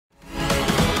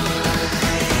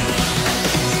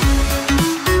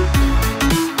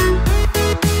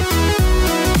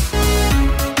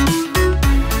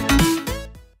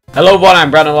Hello everyone,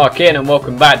 I'm Larkin and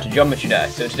welcome back to Geometry Day.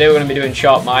 So today we're going to be doing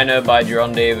Sharp Minor by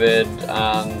GironDavid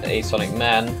and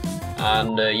ASonicMen.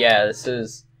 And yeah, this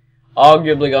is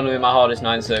arguably going to be my hardest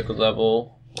 9 circles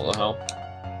level. What the hell?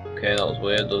 Okay, that was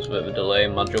weird, there was a bit of a delay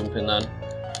in my jumping then.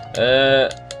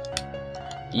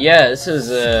 Yeah, this is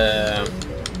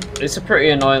it's a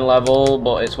pretty annoying level,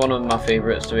 but it's one of my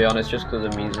favourites to be honest, just because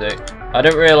of the music. I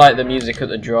don't really like the music at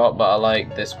the drop, but I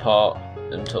like this part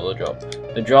until the drop.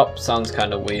 The drop sounds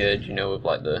kind of weird, you know, with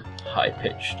like the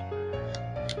high-pitched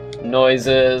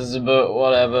noises, but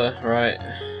whatever, right?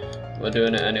 We're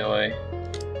doing it anyway.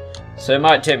 So it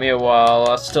might take me a while.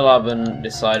 I still haven't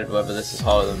decided whether this is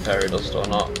harder than Fairy Dust or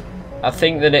not. I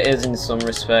think that it is in some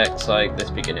respects, like this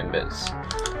beginning bit's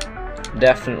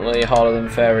definitely harder than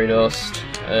Fairy Dust.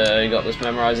 You got this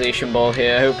memorization ball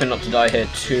here, hoping not to die here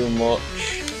too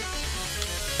much.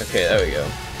 Okay, there we go.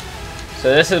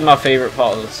 So this is my favourite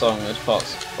part of the song, this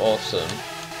part's awesome.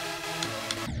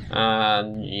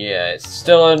 And yeah, it's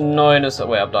still annoying as hell.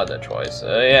 Wait, I've died there twice.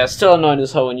 Yeah, it's still annoying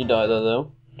as hell when you die there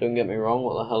though. Don't get me wrong,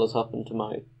 what the hell has happened to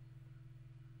my...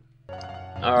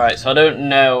 Alright, so I don't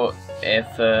know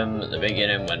if the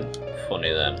beginning went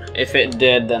funny then. If it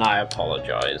did, then I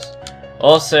apologise.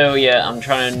 Also, yeah, I'm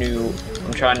trying a new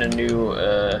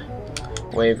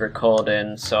way of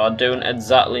recording, so I don't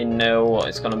exactly know what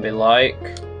it's gonna be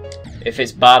like. If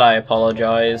it's bad, I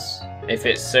apologise. If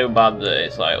it's so bad that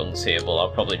it's like unseeable,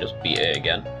 I'll probably just beat it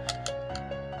again.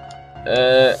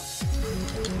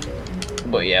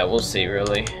 But yeah, we'll see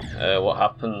really what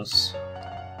happens.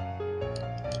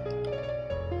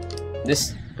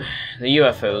 The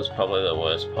UFO is probably the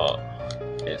worst part.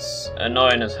 It's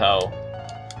annoying as hell.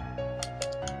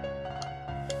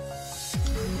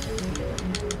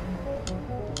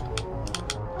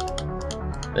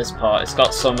 This part, it's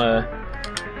got some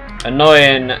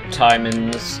annoying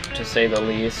timings, to say the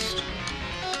least.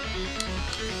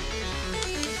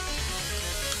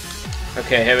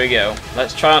 Okay, here we go.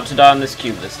 Let's try not to die on this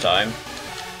cube this time.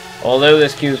 Although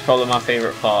this cube is probably my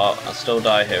favourite part, I still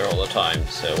die here all the time,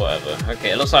 so whatever.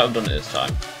 Okay, it looks like I've done it this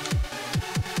time.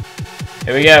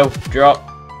 Here we go, drop.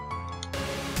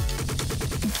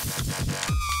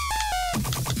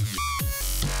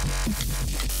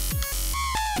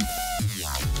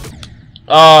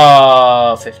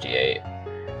 Ah, 58.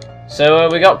 So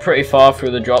we got pretty far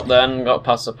through the drop then, got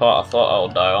past the part I thought I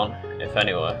would die on, if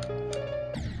anywhere.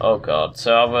 Oh god,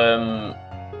 so I've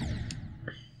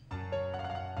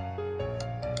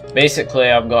basically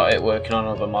I've got it working on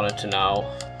another monitor now,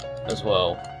 as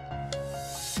well.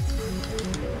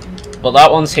 But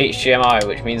that one's HDMI,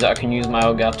 which means that I can use my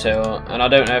Elgato, and I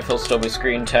don't know if it'll still be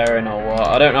screen tearing or what.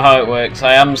 I don't know how it works.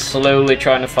 I am slowly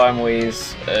trying to find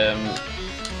ways,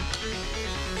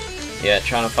 yeah,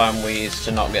 trying to find ways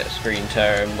to not get screen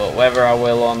tearing, but whether I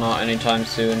will or not anytime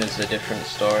soon is a different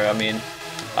story. I mean,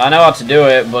 I know how to do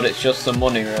it, but it's just the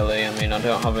money really. I mean, I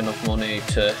don't have enough money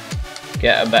to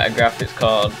get a better graphics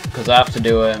card, because I have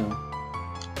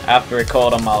to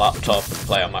record on my laptop and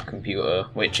play on my computer,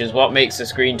 which is what makes the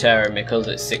screen tearing, because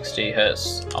it's 60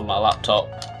 Hz on my laptop,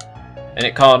 and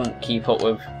it can't keep up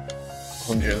with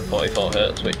 144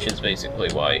 Hz, which is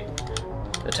basically why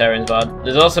the tearing's bad.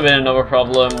 There's also been another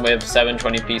problem with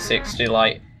 720p 60,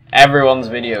 like everyone's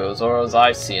videos, or as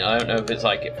I've seen. I don't know if it's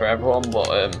like it for everyone,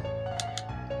 but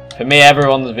for me,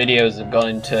 everyone's videos have gone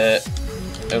into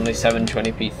only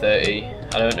 720p 30.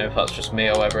 I don't know if that's just me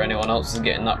or whether anyone else is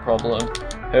getting that problem.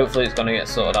 Hopefully it's going to get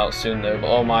sorted out soon though, but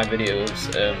all my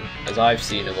videos, as I've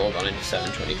seen, have all gone into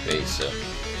 720p, so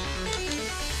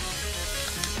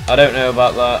I don't know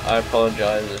about that. I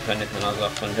apologise if anything has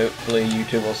happened. Hopefully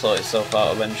YouTube will sort itself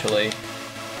out eventually.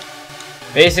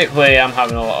 Basically, I'm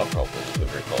having a lot of problems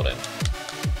with recording.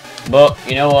 But,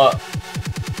 you know what?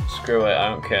 Screw it, I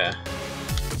don't care.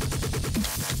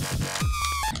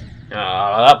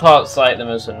 That part's like the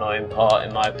most annoying part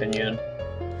in my opinion.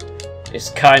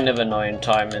 It's kind of annoying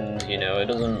timing, you know, it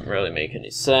doesn't really make any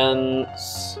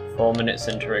sense. 4 minutes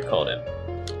into recording.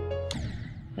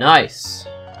 Nice!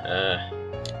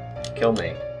 Kill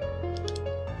me.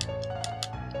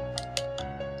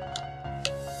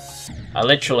 I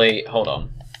literally... hold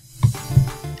on.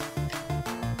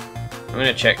 I'm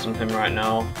gonna check something right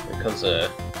now, because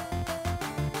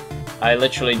I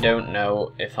literally don't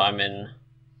know if I'm in...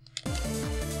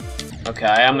 Okay,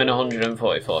 I am in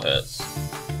 144 Hz.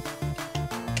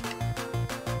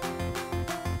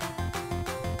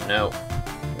 No.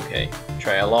 Okay,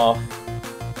 trail off.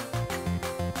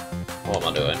 What am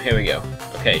I doing? Here we go.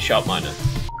 Okay, Sharp Minor.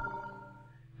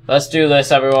 Let's do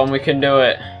this, everyone. We can do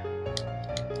it.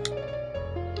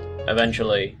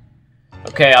 Eventually.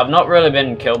 Okay, I've not really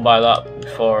been killed by that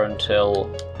before until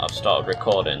I've started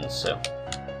recording, so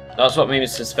that's what made me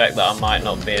suspect that I might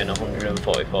not be in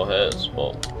 144 Hz,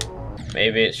 but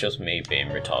maybe it's just me being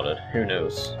retarded. Who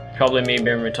knows? Probably me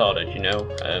being retarded, you know,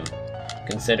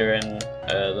 considering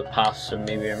the past of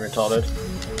me being retarded.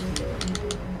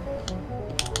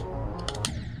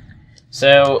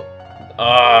 So,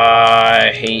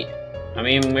 I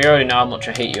mean, we already know how much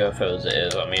I hate UFOs as it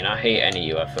is. I mean, I hate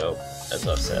any UFO, as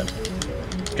I've said.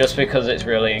 Just because it's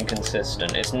really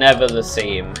inconsistent. It's never the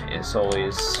same, it's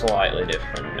always slightly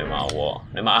different, no matter what.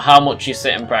 No matter how much you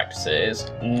sit and practice it, it's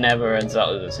never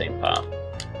exactly the same path.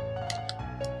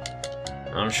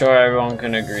 I'm sure everyone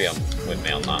can agree with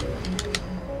me on that.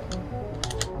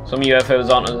 Some UFOs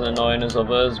aren't as annoying as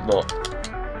others, but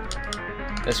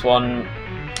this one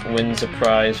wins a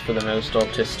prize for the most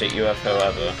autistic UFO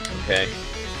ever, okay?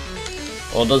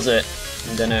 Or does it?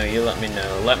 I don't know, you let me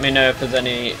know. Let me know if there's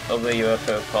any other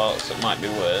UFO parts that might be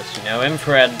worse. You know,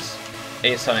 Infrared's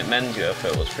ASonicMen's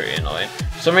UFO was pretty annoying.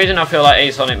 For some reason I feel like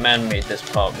ASonicMen made this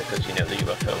part because, you know, the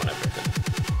UFO and everything.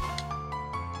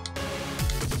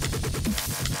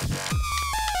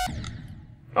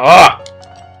 Ah!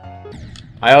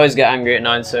 I always get angry at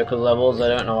 9 circle levels. I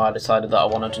don't know why I decided that I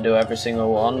wanted to do every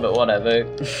single one, but whatever.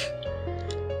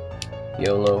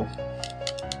 YOLO.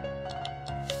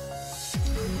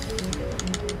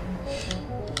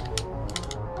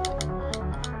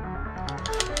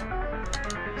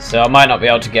 So I might not be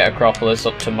able to get Acropolis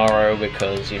up tomorrow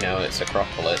because, you know, it's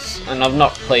Acropolis. And I've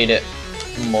not played it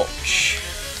much,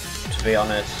 to be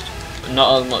honest.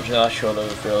 Not as much as I should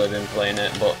have really been playing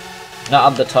it, but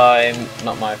not at the time,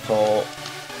 not my fault.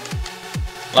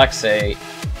 Like I say,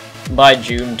 by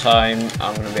June time,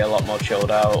 I'm going to be a lot more chilled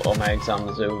out. All my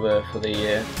exams over for the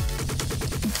year.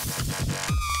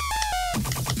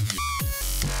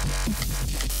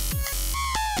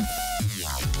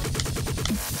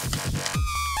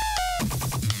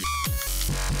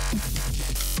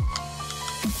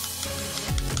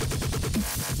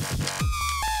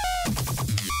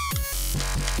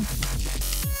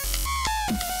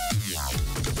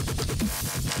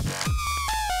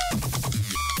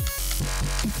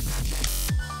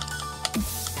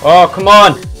 Oh, come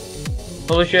on!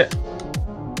 Holy shit.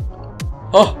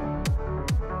 Oh!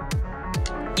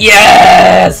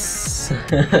 Yes!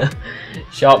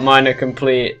 Sharp miner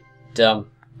complete. Damn.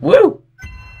 Woo!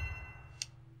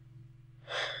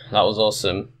 That was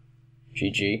awesome.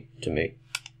 GG to me.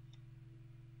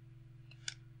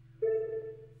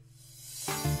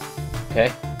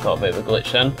 Okay, got a bit of a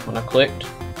glitch then when I clicked.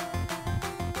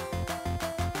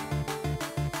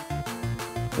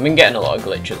 I've been getting a lot of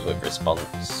glitches with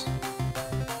response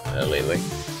lately.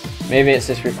 Maybe it's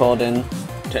this recording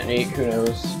technique, who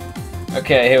knows.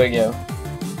 Okay, here we go.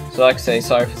 So like I say,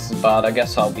 sorry if this is bad, I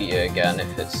guess I'll beat it again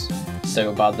if it's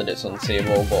so bad that it's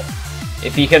unseeable, but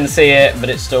if you can see it but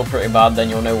it's still pretty bad, then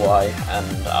you'll know why,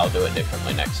 and I'll do it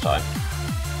differently next time.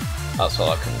 That's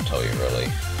all I can tell you really.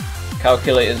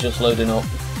 Calculator's just loading up.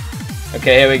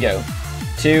 Okay, here we go.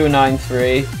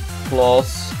 293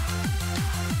 plus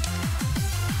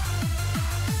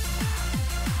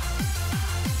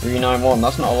 391,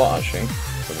 that's not a lot actually,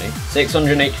 for me.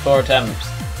 684 attempts.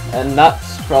 And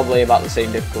that's probably about the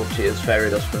same difficulty as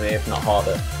Fairy Dust for me, if not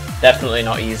harder. Definitely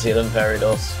not easier than Fairy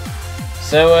Dust.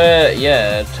 So,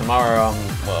 yeah, tomorrow,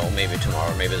 well, maybe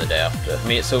tomorrow, maybe the day after. I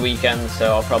mean, it's a weekend,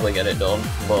 so I'll probably get it done.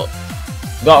 But,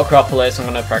 got Acropolis, I'm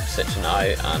going to practice it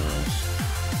tonight, and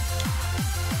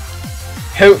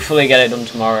hopefully get it done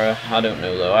tomorrow. I don't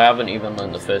know though, I haven't even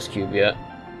learned the first cube yet.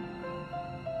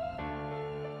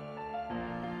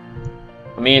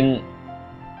 I mean,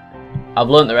 I've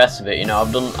learnt the rest of it, you know,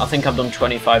 I think I've done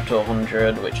 25 to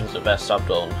 100, which is the best I've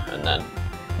done, and then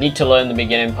need to learn the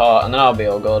beginning part, and then I'll be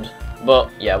all good.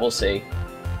 But, yeah, we'll see.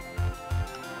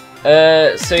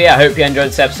 So yeah, I hope you enjoyed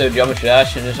this episode of Geometry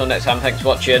Dash, and until next time, thanks for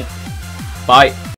watching. Bye.